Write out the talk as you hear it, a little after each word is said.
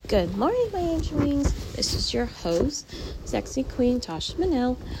Good morning, my angel wings. This is your host, Sexy Queen Tasha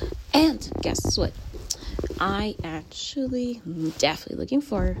Manel. And guess what? I actually definitely looking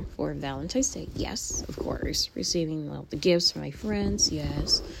forward for Valentine's Day. Yes, of course. Receiving the gifts from my friends,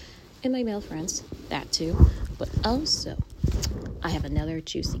 yes. And my male friends, that too. But also, I have another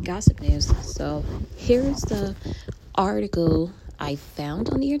juicy gossip news. So here's the article I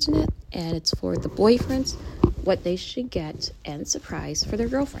found on the internet. And it's for the boyfriends, what they should get and surprise for their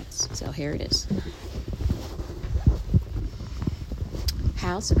girlfriends. So here it is.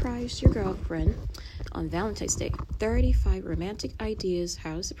 How to surprise your girlfriend on Valentine's Day. 35 romantic ideas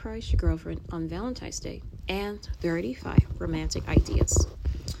how to surprise your girlfriend on Valentine's Day. And 35 romantic ideas.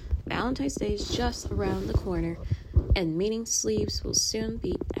 Valentine's Day is just around the corner, and meeting sleeves will soon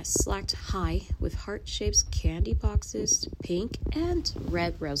be slacked high with heart-shaped candy boxes, pink and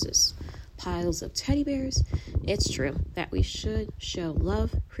red roses, piles of teddy bears. It's true that we should show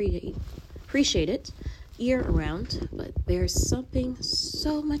love, appreciate it year-round, but there's something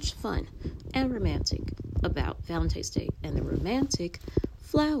so much fun and romantic about Valentine's Day and the romantic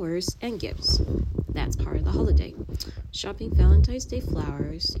flowers and gifts. That's part of the holiday. Shopping Valentine's Day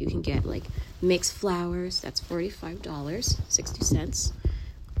flowers, you can get like mixed flowers, that's $45.60,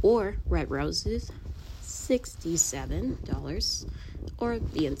 or red roses, $67, or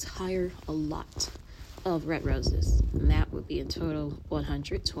the entire lot of red roses, and that would be in total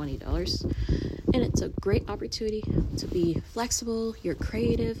 $120. And it's a great opportunity to be flexible, you're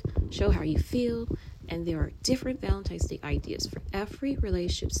creative, show how you feel, and there are different Valentine's Day ideas for every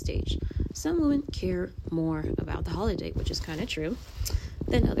relationship stage. Some women care more about the holiday, which is kind of true,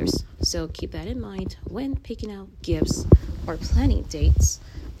 than others. So keep that in mind when picking out gifts or planning dates,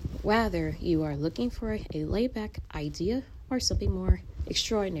 whether you are looking for a laid-back idea or something more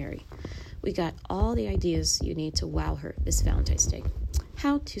extraordinary. We got all the ideas you need to wow her this Valentine's Day.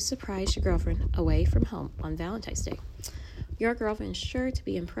 How to surprise your girlfriend away from home on Valentine's Day. Your girlfriend is sure to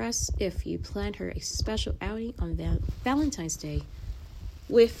be impressed if you plan her a special outing on Valentine's Day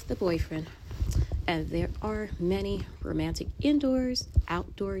with the boyfriend. And there are many romantic indoors,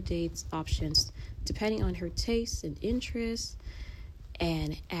 outdoor dates options depending on her tastes and interests,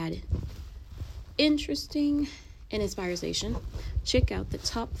 and add interesting and inspiration. Check out the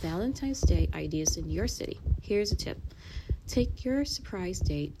top Valentine's Day ideas in your city. Here's a tip. Take your surprise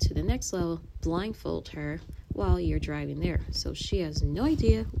date to the next level. Blindfold her while you're driving there, so she has no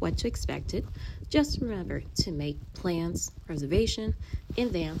idea what to expect. Just remember to make plans, reservation in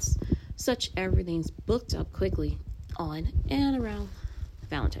advance, such everything's booked up quickly on and around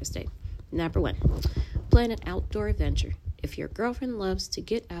Valentine's Day. Number 1, plan an outdoor adventure. If your girlfriend loves to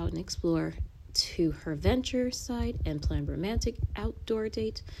get out and explore, to her venture side and plan romantic outdoor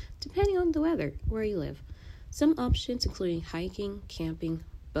date depending on the weather where you live. Some options including hiking, camping,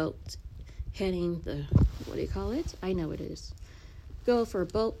 boat, heading I know what it is. Go for a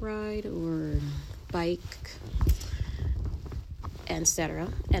boat ride or bike, etc.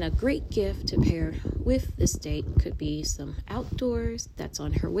 And a great gift to pair with this date could be some outdoors that's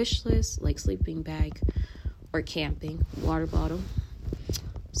on her wish list, like sleeping bag or camping, water bottle.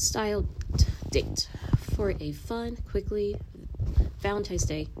 Style date for a fun, quickly Valentine's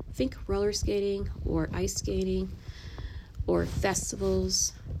Day. Think roller skating or ice skating or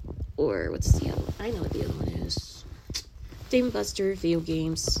festivals, or what's the other one? I know what the other one is. Dave & Buster, video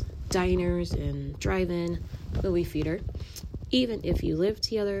games, diners and drive-in, movie theater. Even if you live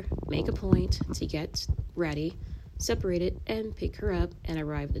together, make a point to get ready, separate it, and pick her up and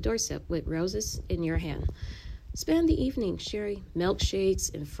arrive at the doorstep with roses in your hand. Spend the evening sharing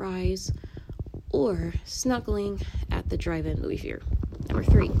milkshakes and fries or snuggling at the drive-in movie theater. Number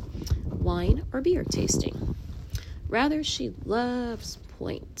 3, wine or beer tasting. Rather, she loves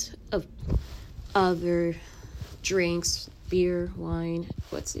point of other drinks, beer, wine,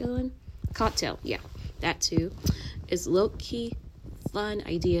 what's the other one? Cocktail, yeah, that too, is low-key fun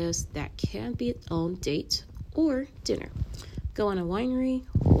ideas that can be its own date or dinner. Go on a winery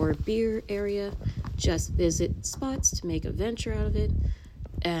or beer area, just visit spots to make a venture out of it.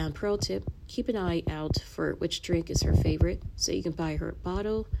 And pro tip, keep an eye out for which drink is her favorite so you can buy her a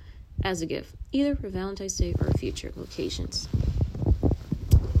bottle as a gift, either for Valentine's Day or future occasions.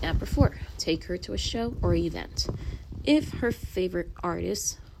 Number 4, take her to a show or event. If her favorite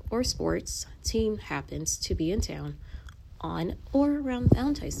artist or sports team happens to be in town on or around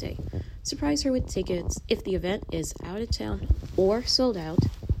Valentine's Day, surprise her with tickets. If the event is out of town or sold out,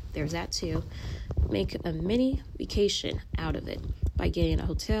 there's that too. Make a mini vacation out of it by getting a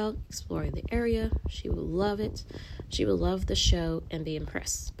hotel, exploring the area. She will love it. She will love the show and be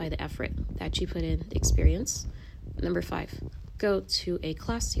impressed by the effort that you put in the experience. Number 5, Go to a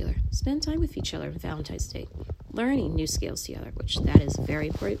class together. Spend time with each other on Valentine's Day. Learning new skills together, which that is very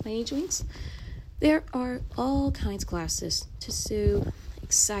important by age weeks. There are all kinds of classes to suit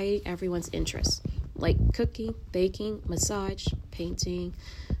excite everyone's interests, like cooking, baking, massage, painting,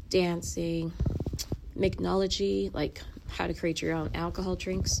 dancing, mixology, like how to create your own alcohol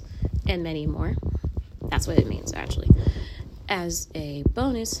drinks, and many more. That's what it means, actually. As a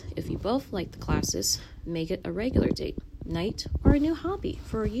bonus, if you both like the classes, make it a regular date, night, or a new hobby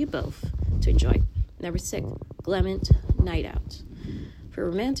for you both to enjoy. Number 6, Glamant Night Out. For a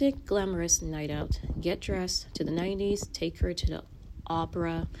romantic, glamorous night out, get dressed to the 90s, take her to the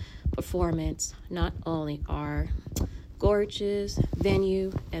opera performance. Not only are gorgeous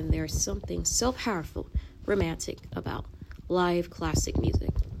venue, and there's something so powerful, romantic about live classic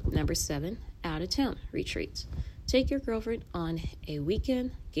music. Number 7, out of town retreats. Take your girlfriend on a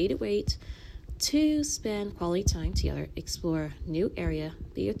weekend getaway to spend quality time together, explore new area,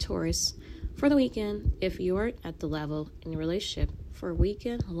 be a tourist for the weekend. If you are at the level in your relationship for a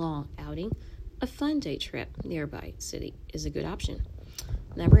weekend-long outing, a fun day trip nearby city is a good option.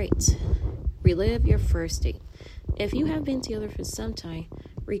 Number 8, relive your first date. If you have been together for some time,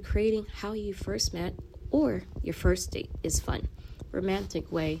 recreating how you first met or your first date is fun.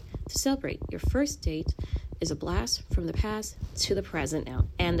 Romantic way to celebrate your first date is a blast from the past to the present now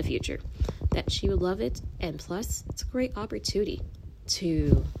and the future. That she would love it, and plus, it's a great opportunity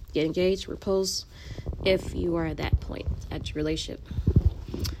to get engaged, propose, if you are at that point at your relationship.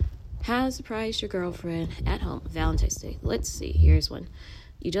 How to surprise your girlfriend at home Valentine's Day. Let's see, here's one.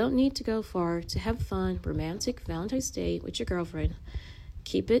 You don't need to go far to have fun, romantic Valentine's Day with your girlfriend.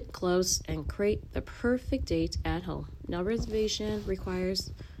 Keep it close and create the perfect date at home. No reservation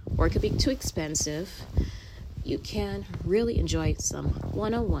requires, or it could be too expensive. You can really enjoy some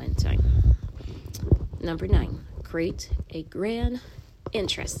one-on-one time. Number 9, create a grand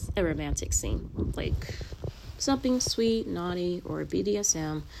interest, a romantic scene, like something sweet, naughty, or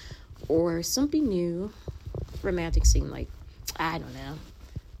BDSM, or something new, romantic scene, like, I don't know,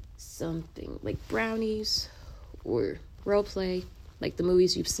 something like brownies, or role play, like the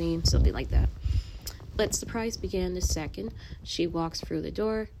movies you've seen, something like that. Let the surprise begin the second she walks through the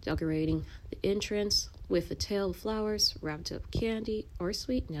door, decorating the entrance with a tail of flowers, wrapped up candy or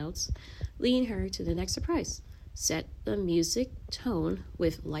sweet notes, leading her to the next surprise. Set the music tone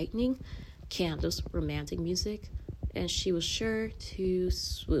with lightning, candles, romantic music, and she was sure to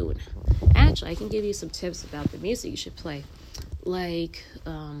swoon. Actually, I can give you some tips about the music you should play. Like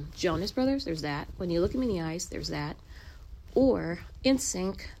Jonas Brothers, there's that. When You Look at Me in the Eyes, there's that. Or In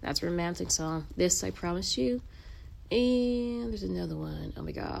Sync, that's a romantic song. This I Promise You. And there's another one. Oh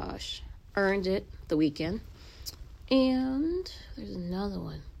my gosh. Earned It, The Weeknd. And there's another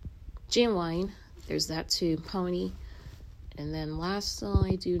one. Genuine, there's that too. Pony. And then last song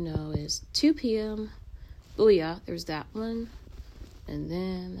I do know is 2 p.m. Booyah, there's that one. And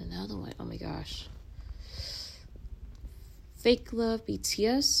then another one. Oh my gosh. Fake Love,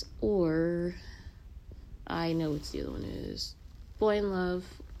 BTS, or I know what the other one is. Boy in Love,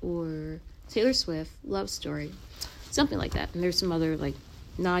 or Taylor Swift, Love Story. Something like that. And there's some other like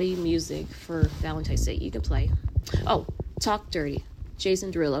naughty music for Valentine's Day you can play. Oh, Talk Dirty,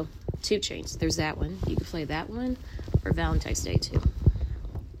 Jason Derulo, 2 Chainz. There's that one. You can play that one for Valentine's Day too.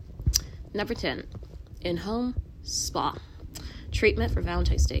 Number 10, in-home spa treatment for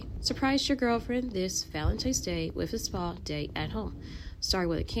Valentine's Day. Surprise your girlfriend this Valentine's Day with a spa day at home. Start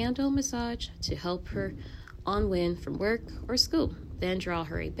with a candle massage to help her unwind from work or school. Then draw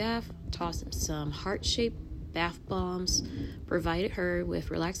her a bath, toss in some heart-shaped bath bombs, provided her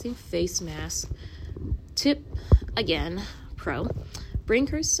with relaxing face mask. Tip, again, pro, bring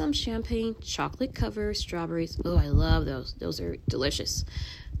her some champagne, chocolate-covered strawberries. Oh, I love those. Those are delicious.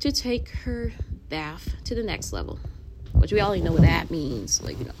 To take her bath to the next level, which we all know what that means,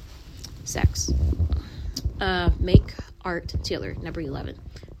 like, sex. Make art together. Number 11.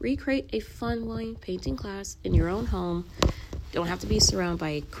 Recreate a fun wine painting class in your own home. Don't have to be surrounded by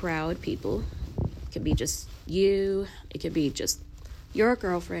a crowd of people. It could be just you. It could be just your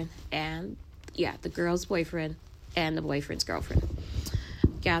girlfriend and, the girl's boyfriend and the boyfriend's girlfriend.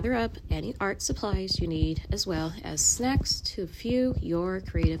 Gather up any art supplies you need, as well as snacks to fuel your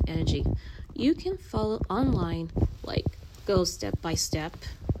creative energy. You can follow online, like go step by step.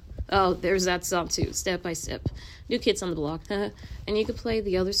 Oh, there's that song too, Step by Step. New Kids on the Block. And you can play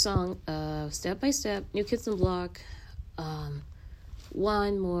the other song, Step by Step, New Kids on the Block,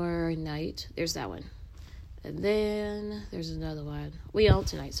 One More Night. There's that one. And then there's another one. We All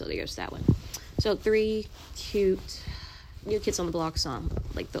Tonight, so there's that one. So 3 cute New Kids on the Block song,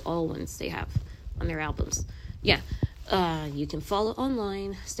 like the old ones they have on their albums. Yeah, You can follow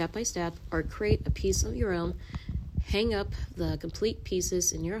online step by step or create a piece of your own. Hang up the complete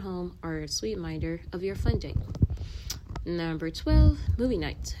pieces in your home or a sweet reminder of your fun day. Number 12, movie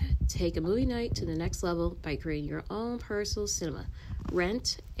night. Take a movie night to the next level by creating your own personal cinema.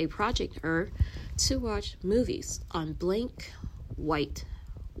 Rent a projector to watch movies on blank white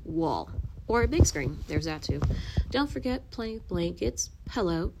wall or a big screen. There's that too. Don't forget plenty of blankets,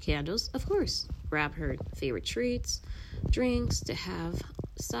 pillow, candles, of course. Grab her favorite treats, drinks to have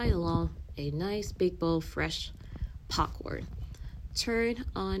side along a nice big bowl of fresh popcorn. Turn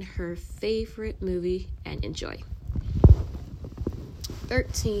on her favorite movie and enjoy.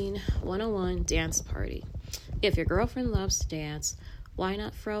 13, 101 dance party. If your girlfriend loves to dance, why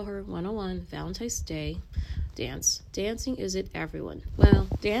not throw her 101 Valentine's Day dance? Dancing isn't everyone. Well,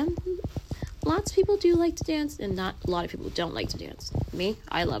 lots of people do like to dance, and not a lot of people don't like to dance. Me,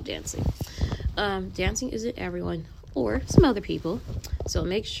 I love dancing. Dancing isn't everyone, or some other people. So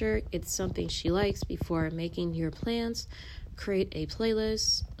make sure it's something she likes before making your plans. Create a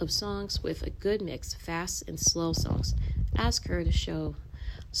playlist of songs with a good mix, fast and slow songs. Ask her to show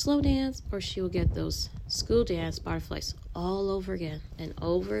slow dance, or she will get those school dance butterflies all over again and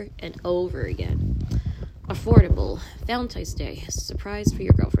over again. Affordable Valentine's Day surprise for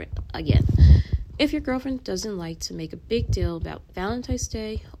your girlfriend again. If your girlfriend doesn't like to make a big deal about Valentine's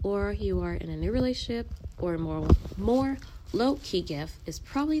Day, or you are in a new relationship, or more low-key gift is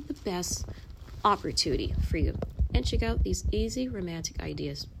probably the best opportunity for you. And check out these easy romantic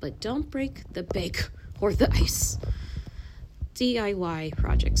ideas, but don't break the bank or the ice. DIY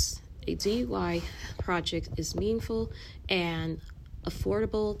projects. A DIY project is meaningful and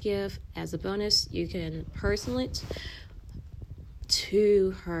affordable gift. As a bonus, you can personalize it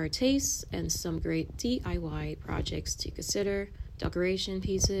to her tastes, and some great DIY projects to consider. Decoration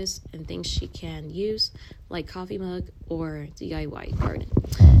pieces and things she can use, like coffee mug or DIY garden.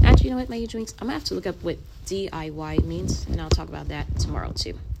 Actually, you know what, my drinks? I'm gonna have to look up what DIY means, and I'll talk about that tomorrow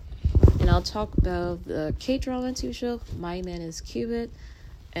too. And I'll talk about the K-drama TV show, My Man is Cupid,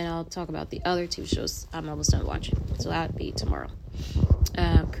 and I'll talk about the other two shows I'm almost done watching. So that'll be tomorrow.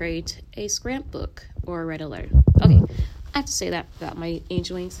 Create a scrapbook or write a letter. Okay, I have to say that about my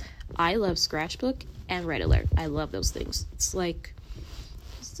angel wings. I love scratchbook and write a letter. I love those things. It's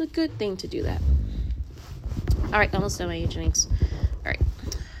a good thing to do that. Alright, almost done my angel wings. Alright.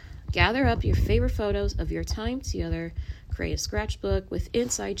 Gather up your favorite photos of your time together. Create a scratchbook with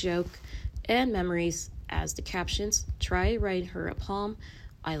inside joke and memories as the captions. Try writing her a poem.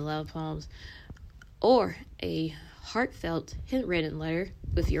 I love poems. Or a heartfelt handwritten letter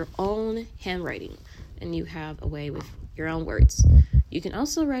with your own handwriting, and you have a way with your own words. You can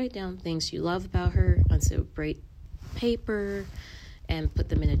also write down things you love about her on separate paper and put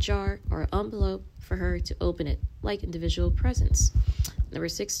them in a jar or envelope for her to open it like individual presents. Number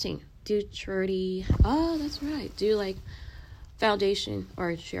 16, do charity. Oh, that's right. Do like foundation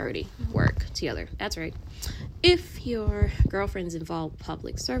or charity work together. That's right. If your girlfriend's involved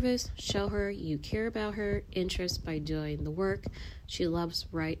public service, show her you care about her interest by doing the work she loves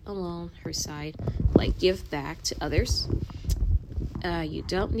right along her side, like give back to others. You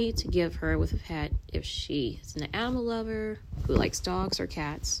don't need to give her with a pet if she's an animal lover who likes dogs or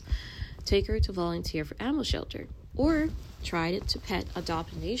cats. Take her to volunteer for animal shelter, or try to pet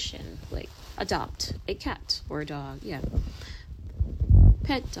adoption, like adopt a cat or a dog. Yeah.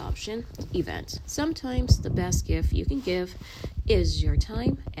 Pet adoption event. Sometimes the best gift you can give is your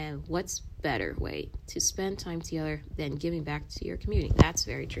time, and what's better way to spend time together than giving back to your community? That's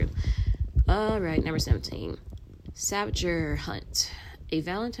very true. All right, number 17. Scavenger hunt. A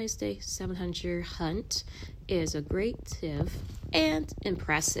Valentine's Day scavenger hunt is a creative and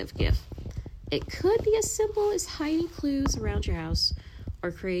impressive gift. It could be as simple as hiding clues around your house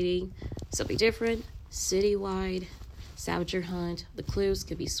or creating something different, citywide scavenger hunt. The clues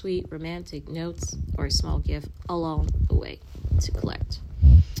could be sweet, romantic notes or a small gift along the way to collect.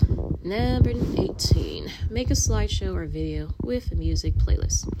 Number 18. Make a slideshow or video with a music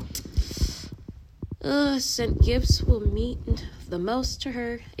playlist. Sent gifts will mean the most to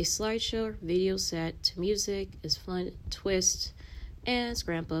her. A slideshow or video set to music is fun, twist, and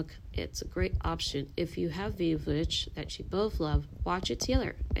scrapbook. It's a great option if you have video footage that you both love. Watch it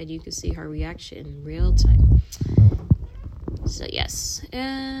together, and you can see her reaction in real time. So yes,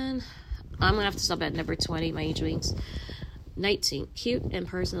 and I'm gonna have to stop at number 20. My age wings. 19. Cute and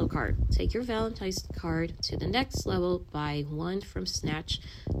personal card. Take your Valentine's card to the next level. Buy one from Snatch.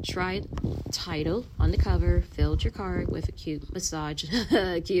 Try title on the cover. Filled your card with a cute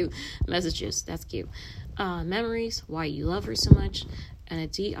cute messages. That's cute. Memories. Why you love her so much. and a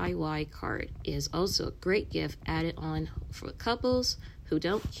DIY card is also a great gift added on for couples who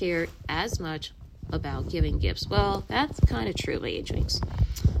don't care as much about giving gifts. Well, that's kind of true, my angelings.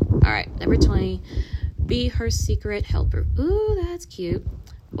 All right, number 20, be her secret helper. Ooh, that's cute.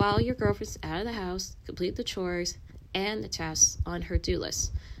 While your girlfriend's out of the house, complete the chores and the tasks on her do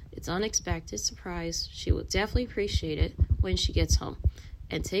list. It's an unexpected surprise. She will definitely appreciate it when she gets home.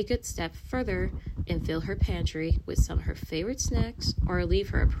 And take it a step further and fill her pantry with some of her favorite snacks or leave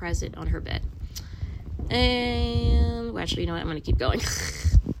her a present on her bed. And, well, actually, you know what? I'm going to keep going.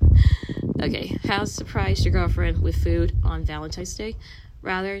 Okay, how to surprise your girlfriend with food on Valentine's Day?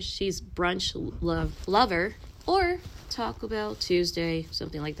 Rather, she's brunch lover or Taco Bell Tuesday,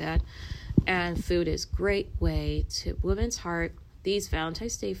 something like that. And food is a great way to women's heart. These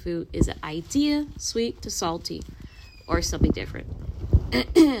Valentine's Day food is an idea, sweet to salty, or something different.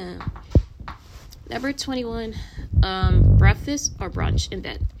 Number 21, breakfast or brunch in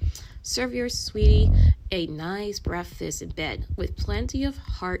bed. Serve your sweetie a nice breakfast in bed with plenty of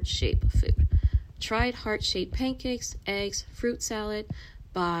heart-shaped food. Tried heart-shaped pancakes, eggs, fruit salad,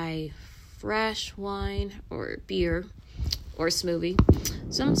 buy fresh wine or beer or smoothie,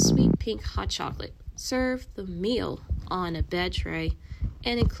 some sweet pink hot chocolate. Serve the meal on a bed tray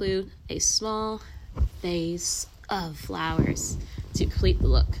and include a small vase of flowers to complete the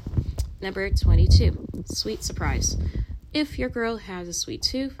look. Number 22, sweet surprise. If your girl has a sweet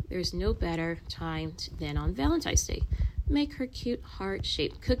tooth, there's no better time than on Valentine's Day. Make her cute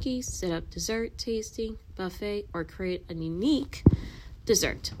heart-shaped cookies, set up dessert tasting buffet, or create a unique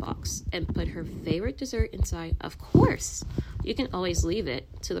dessert box and put her favorite dessert inside. Of course, you can always leave it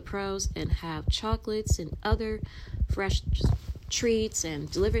to the pros and have chocolates and other fresh treats and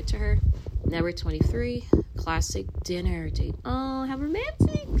deliver it to her. Number 23, classic dinner date. Oh, how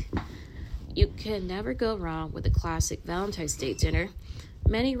romantic! You can never go wrong with a classic Valentine's Day dinner.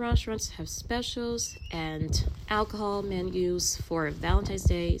 Many restaurants have specials and alcohol menus for Valentine's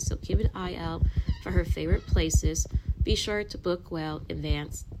Day, so keep an eye out for her favorite places. Be sure to book well in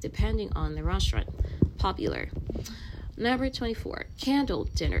advance, depending on the restaurant. Popular. Number 24, candle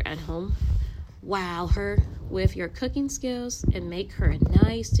dinner at home. Wow her with your cooking skills and make her a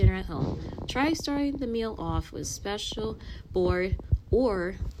nice dinner at home. Try starting the meal off with a special board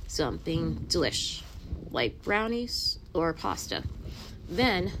or something delish, like brownies or pasta.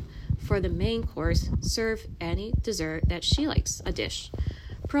 Then, for the main course, serve any dessert that she likes, a dish.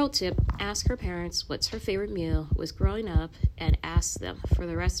 Pro tip, ask her parents what's her favorite meal was growing up and ask them for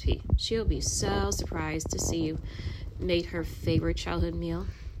the recipe. She'll be so surprised to see you made her favorite childhood meal.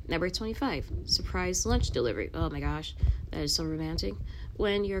 Number 25, surprise lunch delivery. Oh my gosh, that is so romantic.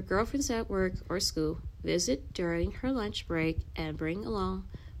 When your girlfriend's at work or school, visit during her lunch break and bring along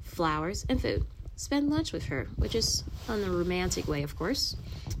flowers and food. Spend lunch with her, which is in a romantic way, of course.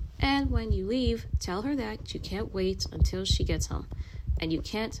 And when you leave, tell her that you can't wait until she gets home. And you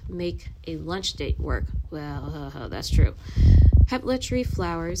can't make a lunch date work. Well, that's true. Have literally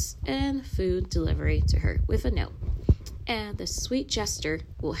flowers and food delivery to her with a note. And the sweet gesture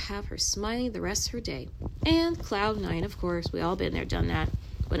will have her smiling the rest of her day. And cloud 9, of course. We all been there, done that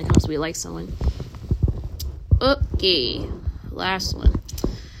when it comes to we like someone. Okay, last one.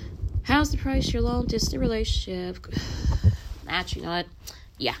 How's the price your long-distance relationship? Actually, you know what?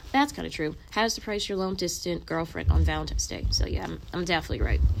 Yeah, that's kind of true. How's the price your long-distance girlfriend on Valentine's Day? So yeah, I'm definitely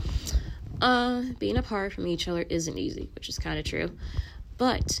right. Being apart from each other isn't easy, which is kind of true.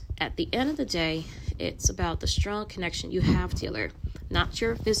 But at the end of the day, it's about the strong connection you have together. Not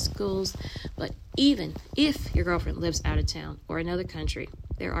your physicals, but even if your girlfriend lives out of town or another country,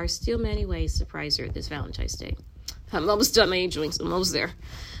 there are still many ways to surprise her this Valentine's Day. I'm almost done my angelings. I'm almost there.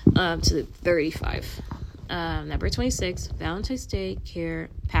 To the 35. Number 26, Valentine's Day care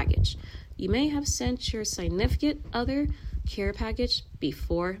package. You may have sent your significant other care package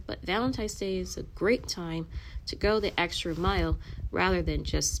before, but Valentine's Day is a great time to go the extra mile rather than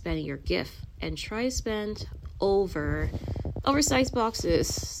just spending your gift, and try to spend oversized boxes,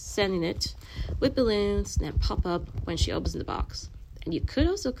 sending it with balloons that pop up when she opens the box. And you could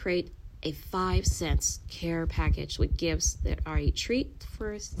also create a 5-cent care package with gifts that are a treat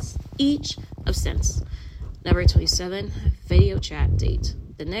for each of cents. Number 27, video chat date.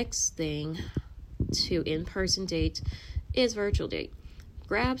 The next thing to in-person date is virtual date.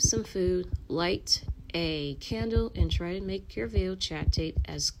 Grab some food, light a candle, and try to make your video chat date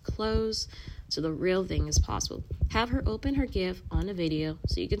as close to the real thing as possible. Have her open her gift on a video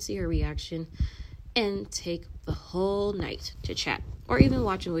so you can see her reaction, and take the whole night to chat or even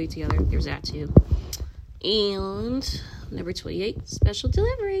watch a movie together. There's that too. And number 28, special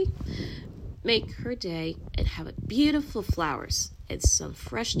delivery. Make her day and have a beautiful flowers and some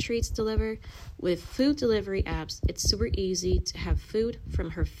fresh treats delivered. With food delivery apps, it's super easy to have food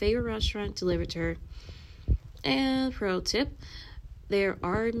from her favorite restaurant delivered to her. And pro tip, there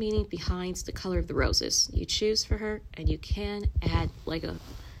are meaning behind the color of the roses you choose for her, and you can add like a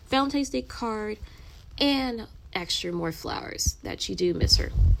Valentine's Day card and extra more flowers that you do miss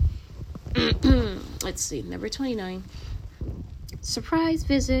her. Let's see, number 29. Surprise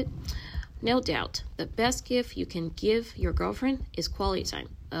visit. No doubt, the best gift you can give your girlfriend is quality time.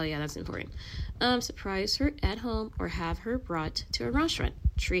 Oh yeah, that's important. Surprise her at home or have her brought to a restaurant.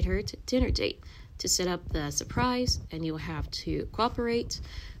 Treat her to dinner date. To set up the surprise, and you'll have to cooperate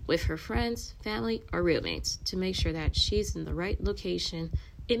with her friends, family, or roommates to make sure that she's in the right location.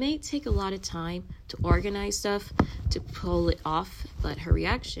 It may take a lot of time to organize stuff to pull it off, but her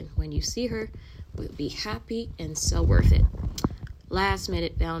reaction when you see her will be happy and so worth it. Last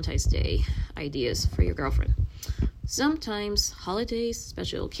minute Valentine's Day ideas for your girlfriend. Sometimes holidays,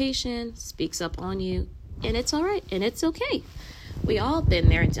 special occasion speaks up on you, and it's all right, and it's okay. We all been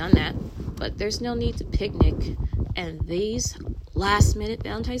there and done that, but there's no need to picnic. And these last minute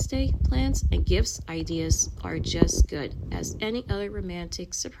Valentine's Day plans and gifts ideas are just good as any other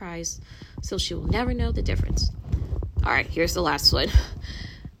romantic surprise, so she will never know the difference. All right, here's the last one.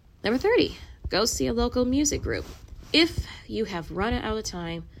 Number 30, go see a local music group. If you have run out of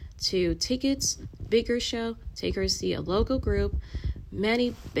time to tickets, bigger show, take her to see a local group,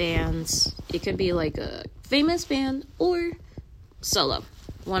 many bands. It can be like a famous band or solo,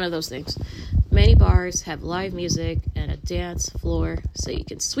 one of those things. Many bars have live music and a dance floor, so you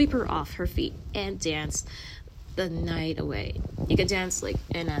can sweep her off her feet and dance the night away. You can dance like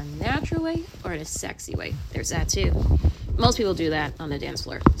in a natural way or in a sexy way. There's that too. Most people do that on the dance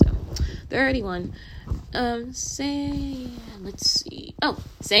floor. So 31. Let's see. Oh,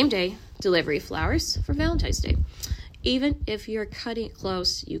 same day delivery flowers for Valentine's Day. Even if you're cutting it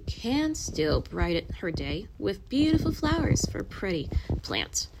close, you can still brighten her day with beautiful flowers for pretty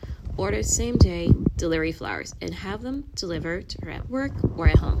plants. Order same day delivery flowers and have them delivered to her at work or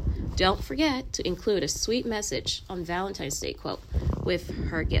at home. Don't forget to include a sweet message on Valentine's Day quote with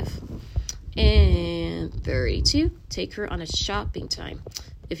her gift. And 32, take her on a shopping time.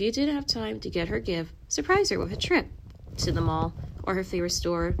 If you didn't have time to get her gift, surprise her with a trip to the mall or her favorite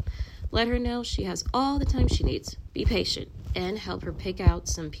store. Let her know she has all the time she needs. Be patient and help her pick out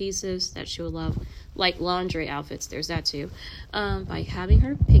some pieces that she will love, like laundry outfits. There's that too. By having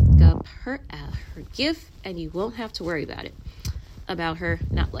her pick up her gift, and you won't have to worry about her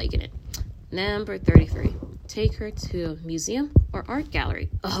not liking it. Number 33. Take her to a museum or art gallery.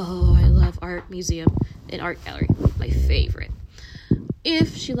 Oh, I love art museum and art gallery. My favorite.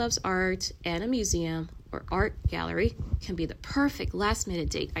 If she loves art, and a museum or art gallery can be the perfect last-minute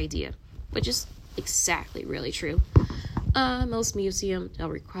date idea, which is exactly really true. Most museums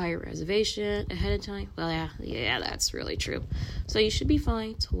don't require reservation ahead of time. Well, yeah, that's really true. So you should be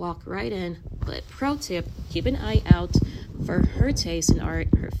fine to walk right in. But pro tip, keep an eye out for her taste in art,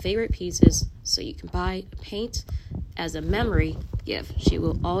 her favorite pieces, so you can buy a paint as a memory gift. She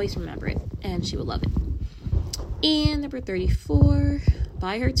will always remember it, and she will love it. And number 34,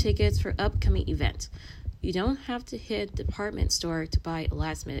 buy her tickets for upcoming event. You don't have to hit department store to buy a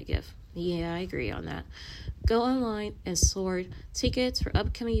last-minute gift. Yeah, I agree on that. Go online and sort tickets for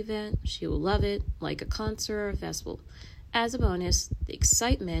upcoming event. She will love it, like a concert or a festival. As a bonus, the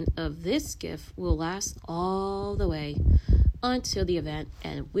excitement of this gift will last all the way until the event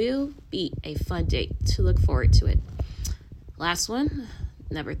and will be a fun date to look forward to it. Last one,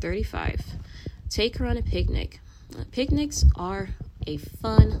 number 35. Take her on a picnic. Picnics are a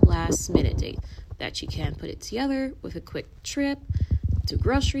fun last-minute date that you can put it together with a quick trip to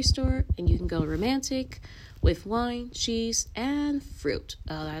grocery store, and you can go romantic with wine, cheese, and fruit.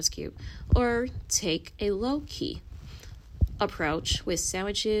 Oh, that's cute. Or take a low-key approach with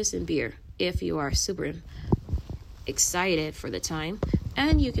sandwiches and beer if you are super excited for the time,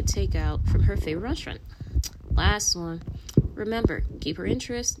 and you can take out from her favorite restaurant. Last one, remember, keep her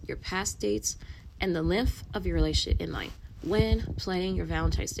interest, your past dates, and the length of your relationship in mind when planning your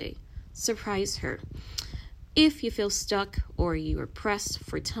Valentine's Day. Surprise her. If you feel stuck or you are pressed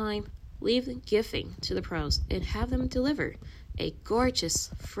for time, leave gifting to the pros and have them deliver a gorgeous,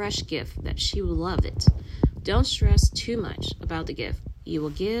 fresh gift that she will love it. Don't stress too much about the gift you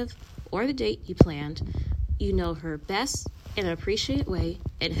will give or the date you planned. You know her best in an appreciated way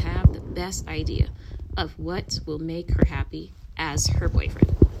and have the best idea of what will make her happy as her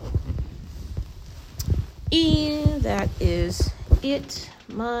boyfriend. And that is it,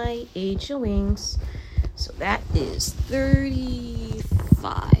 my angel wings. So that is 35.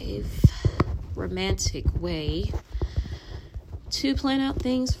 romantic way to plan out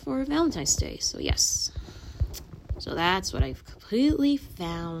things for Valentine's Day. So yes. So that's what I've completely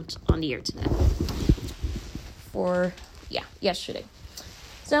found on the internet for, yesterday.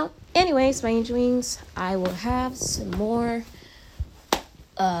 So anyways, my angel wings, I will have some more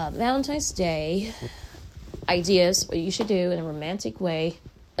Valentine's Day ideas, what you should do in a romantic way,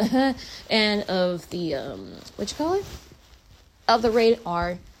 and of the, of the rated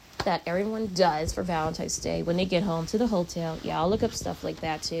R that everyone does for Valentine's Day when they get home to the hotel. Yeah, I'll look up stuff like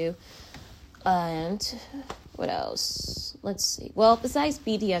that too. And what else? Let's see. Well, besides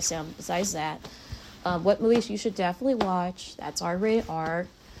BDSM, besides that, what movies you should definitely watch, that's R-rated R,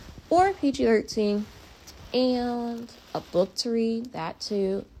 or PG-13, and a book to read, that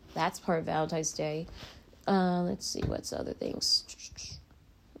too. That's part of Valentine's Day. Let's see, what's other things?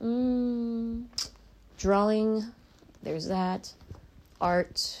 Drawing, there's that.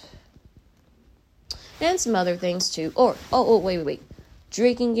 Art, and some other things too. Or, wait.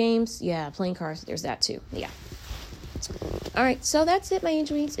 Drinking games, playing cards, there's that too. Yeah. Alright, so that's it, my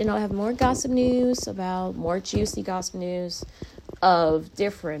angel wings. And I'll have more gossip news, about more juicy gossip news of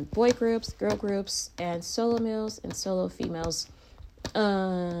different boy groups, girl groups, and solo males and solo females.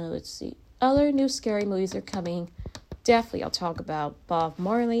 Let's see. Other new scary movies are coming. Definitely I'll talk about Bob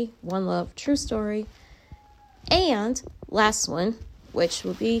Marley, One Love, True Story. And last one, which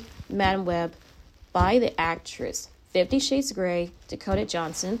will be Madam Web by the actress 50 Shades of Grey, Dakota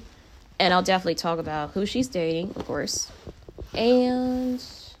Johnson. And I'll definitely talk about who she's dating, of course. And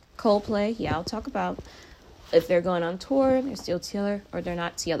Coldplay, I'll talk about if they're going on tour, they're still together, or they're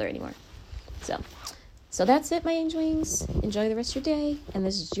not together anymore. So that's it, my angel wings. Enjoy the rest of your day. And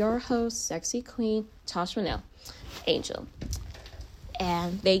this is your host, Sexy Queen, Tosh Manel, Angel.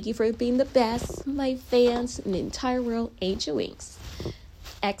 And thank you for being the best, my fans in the entire world, Angel Wings.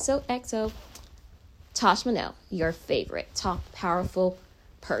 XOXO, Tosh Manel, your favorite, top, powerful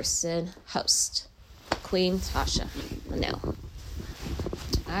person, host, Queen Tasha Manel.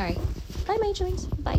 All right. Bye, my Angel Wings. Bye.